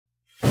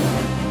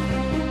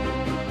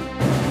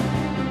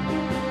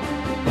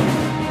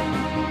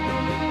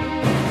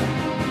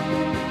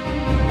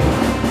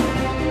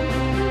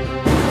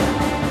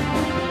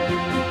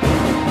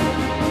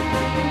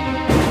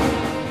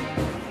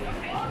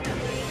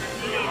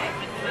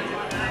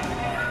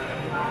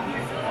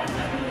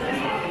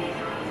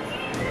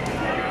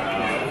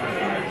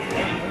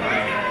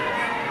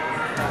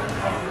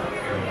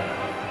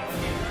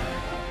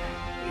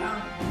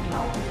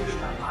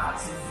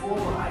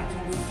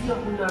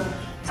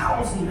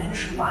1000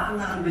 Menschen waren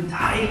daran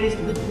beteiligt,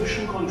 mit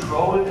Mission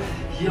Control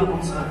hier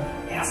unsere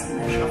ersten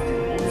Menschen auf den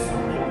Mond zu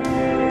bringen.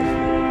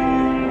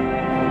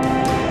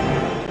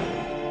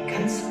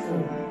 Ganz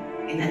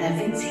oben, in einer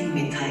winzigen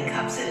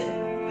Metallkapsel,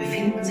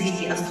 befinden sich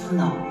die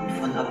Astronauten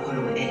von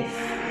Apollo 11.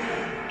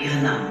 Ihre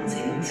Namen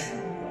sind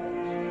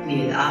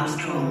Neil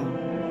Armstrong,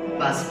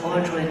 Buzz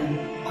Aldrin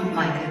und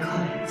Michael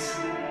Collins.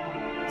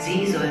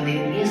 Sie sollen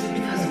den ersten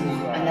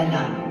Versuch einer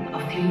Landung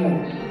auf dem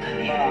Mond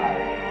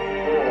unternehmen.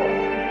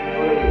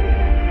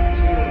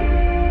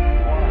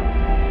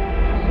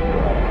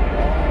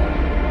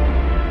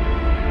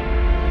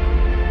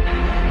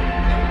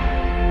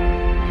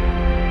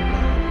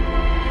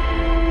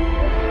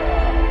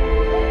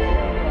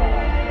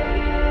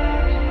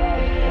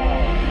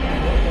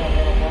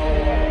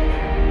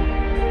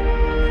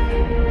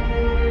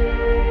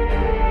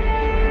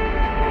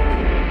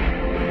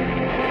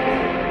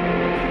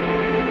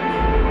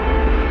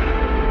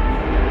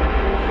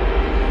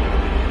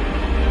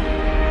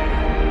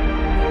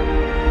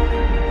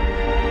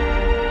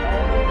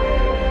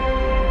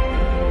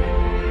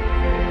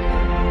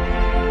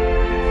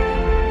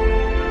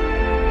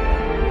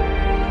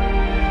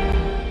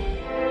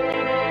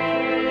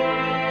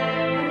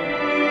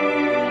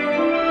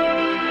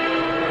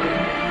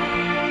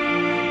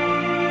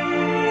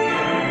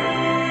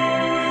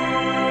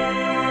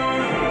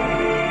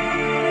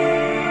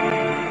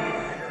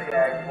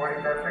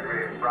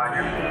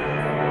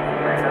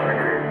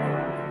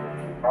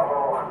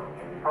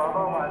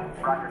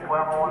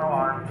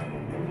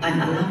 Ein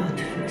Alarm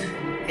ertönt.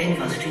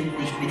 Etwas stimmt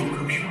nicht mit dem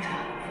Computer.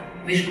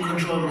 Mission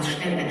Control muss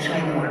schnell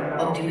entscheiden,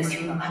 ob die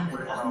Mission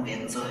abgebrochen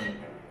werden soll.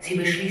 Sie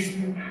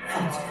beschließen,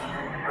 fortzufahren.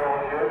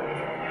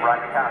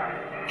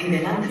 In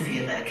der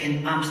Landefähre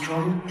erkennt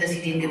Armstrong, dass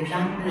sie den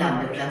geplanten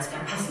Landeplatz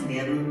verpassen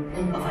werden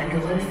und auf ein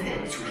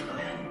Geröllfeld zusteuern.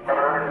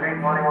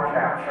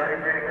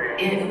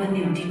 Er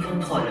übernimmt die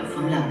Kontrolle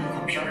vom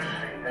Landecomputer.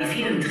 Die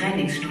vielen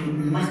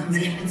Trainingsstunden machen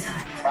sich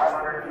bezahlt.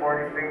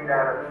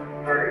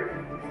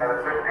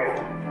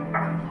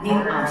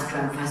 Neil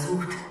Armstrong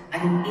versucht,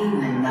 einen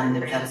ebenen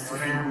Landeplatz zu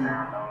finden.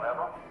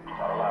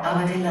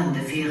 Aber der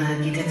Landefähre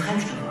geht der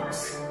Treibstoff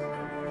aus.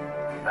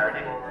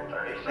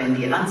 Wenn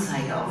die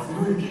Anzeige auf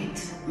 0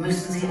 geht,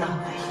 müssen sie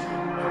abbrechen.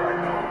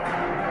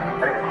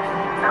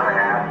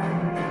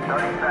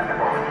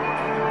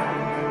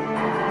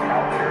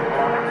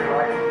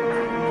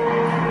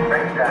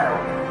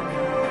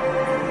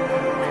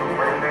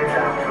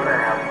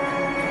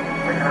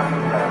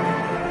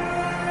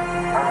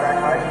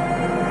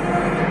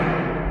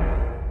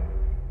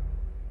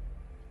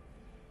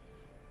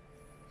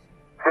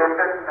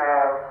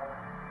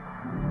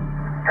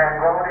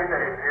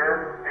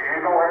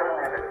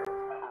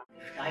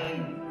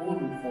 Stein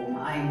Bodenproben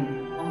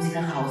ein, um sie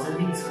nach Hause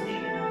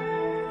mitzunehmen.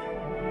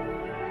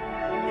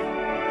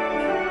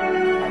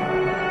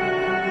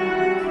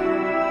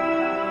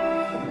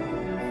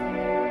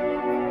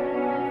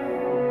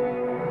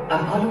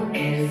 Apollo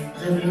 11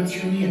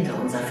 revolutionierte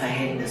unser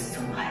Verhältnis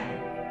zum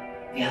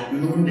All. Wir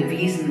hatten nun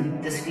bewiesen,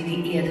 dass wir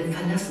die Erde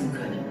verlassen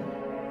können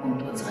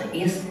und unsere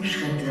ersten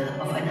Schritte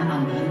auf einer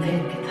anderen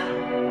Welt getan.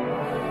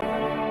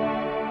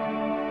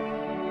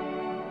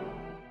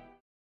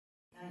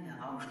 Kleine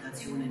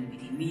Raumstationen wie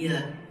die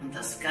Mir und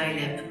das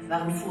Skylab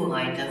waren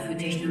Vorreiter für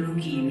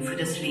Technologien für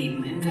das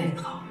Leben im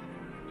Weltraum.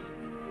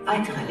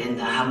 Weitere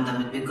Länder haben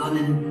damit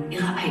begonnen,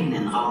 ihre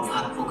eigenen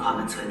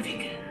Raumfahrtprogramme zu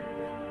entwickeln.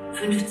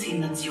 15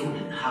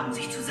 Nationen haben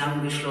sich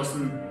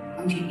zusammengeschlossen,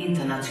 um die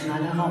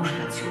internationale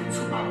Raumstation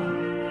zu bauen.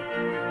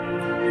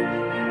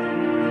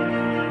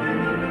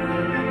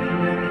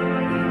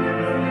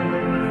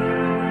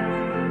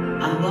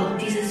 An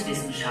Bord dieses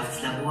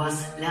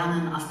Wissenschaftslabors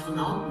lernen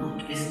Astronauten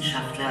und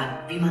Wissenschaftler,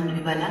 wie man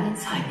über lange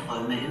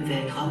Zeiträume im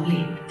Weltraum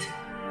lebt.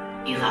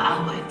 Ihre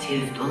Arbeit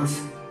hilft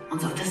uns,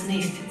 uns auf das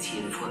nächste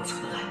Ziel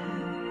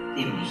vorzubereiten,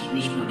 nämlich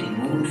nicht nur den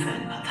Mond für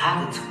ein paar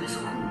Tage zu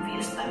besuchen, wie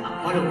es beim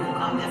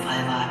Apollo-Programm der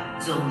Fall war,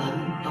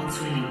 sondern dort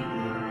zu leben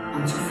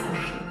und zu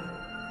forschen.